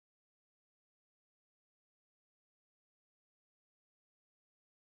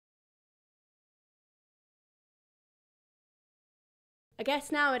I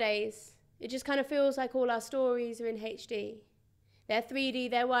guess nowadays, it just kind of feels like all our stories are in HD. They're 3D,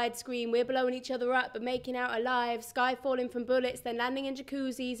 they're widescreen, we're blowing each other up but making out alive, sky falling from bullets, then landing in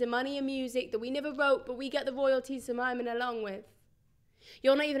jacuzzis, and money and music that we never wrote but we get the royalties for miming along with.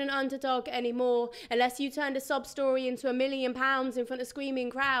 You're not even an underdog anymore unless you turned a sob story into £1 million in front of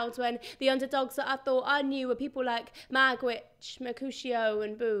screaming crowds, when the underdogs that I thought I knew were people like Magwitch, Mercutio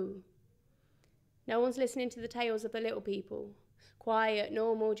and Boo. No one's listening to the tales of the little people. Quiet,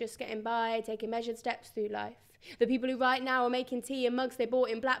 normal, just getting by, taking measured steps through life. The people who right now are making tea and mugs they bought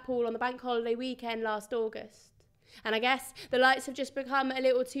in Blackpool on the bank holiday weekend last August. And I guess the lights have just become a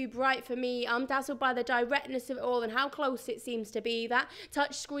little too bright for me. I'm dazzled by the directness of it all and how close it seems to be. That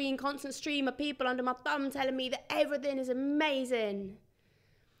touch screen, constant stream of people under my thumb telling me that everything is amazing.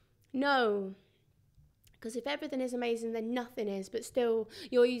 No. Because if everything is amazing, then nothing is. But still,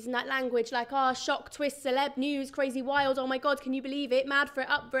 you're using that language like, shock, twist, celeb, news, crazy, wild, oh my God, can you believe it? Mad for it,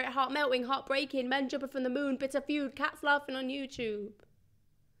 up for it, heart melting, heartbreaking, men jumping from the moon, bitter feud, cats laughing on YouTube.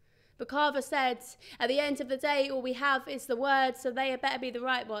 But Carver said, at the end of the day, all we have is the words, so they had better be the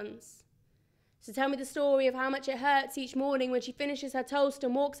right ones. So tell me the story of how much it hurts each morning when she finishes her toast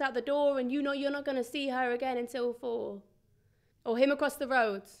and walks out the door and you know you're not going to see her again until 4. Or him across the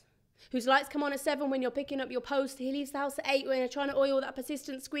road, whose lights come on at 7 when you're picking up your post. He leaves the house at 8 when you're trying to oil that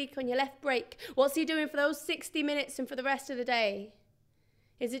persistent squeak on your left brake. What's he doing for those 60 minutes and for the rest of the day?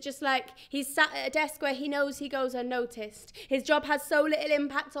 Is it just like he's sat at a desk where he knows he goes unnoticed? His job has so little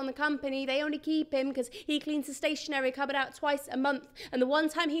impact on the company, they only keep him because he cleans the stationery cupboard out twice a month, and the one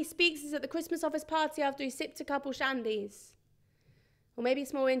time he speaks is at the Christmas office party after he sipped a couple shandies. Or maybe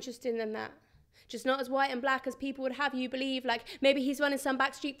it's more interesting than that. Just not as white and black as people would have you believe, like maybe he's running some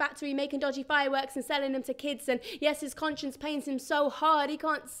backstreet factory making dodgy fireworks and selling them to kids, and yes, his conscience pains him so hard he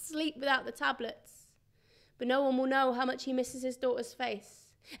can't sleep without the tablets. But no one will know how much he misses his daughter's face.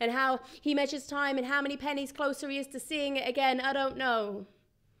 And how he measures time and how many pennies closer he is to seeing it again, I don't know.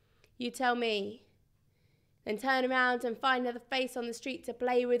 You tell me. Then turn around and find another face on the street to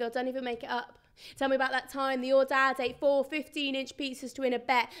play with, or don't even make it up. Tell me about that time that your dad ate 4 15-inch pizzas to win a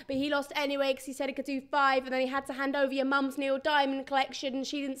bet, but he lost anyway because he said he could do 5, and then he had to hand over your mum's Neil Diamond collection and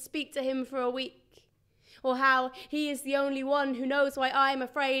she didn't speak to him for a week. Or how he is the only one who knows why I am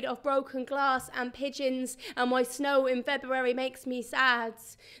afraid of broken glass and pigeons and why snow in February makes me sad.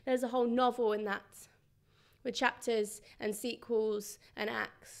 There's a whole novel in that, with chapters and sequels and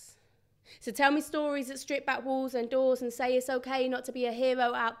acts. So tell me stories that strip back walls and doors and say it's okay not to be a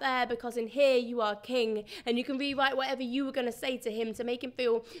hero out there, because in here you are king, and you can rewrite whatever you were going to say to him to make him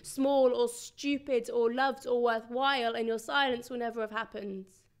feel small or stupid or loved or worthwhile, and your silence will never have happened.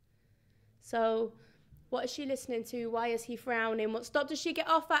 So what is she listening to? Why is he frowning? What stop does she get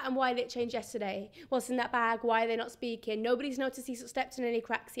off at, and why did it change yesterday? What's in that bag? Why are they not speaking? Nobody's noticed he's stepped in any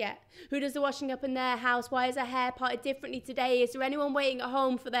cracks yet. Who does the washing up in their house? Why is her hair parted differently today? Is there anyone waiting at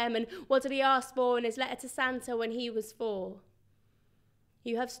home for them? And what did he ask for in his letter to Santa when he was 4?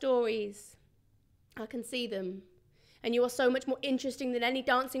 You have stories. I can see them. And you are so much more interesting than any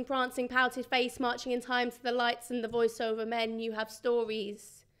dancing, prancing, pouted face marching in time to the lights and the voiceover men. You have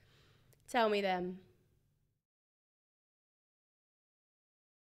stories. Tell me them.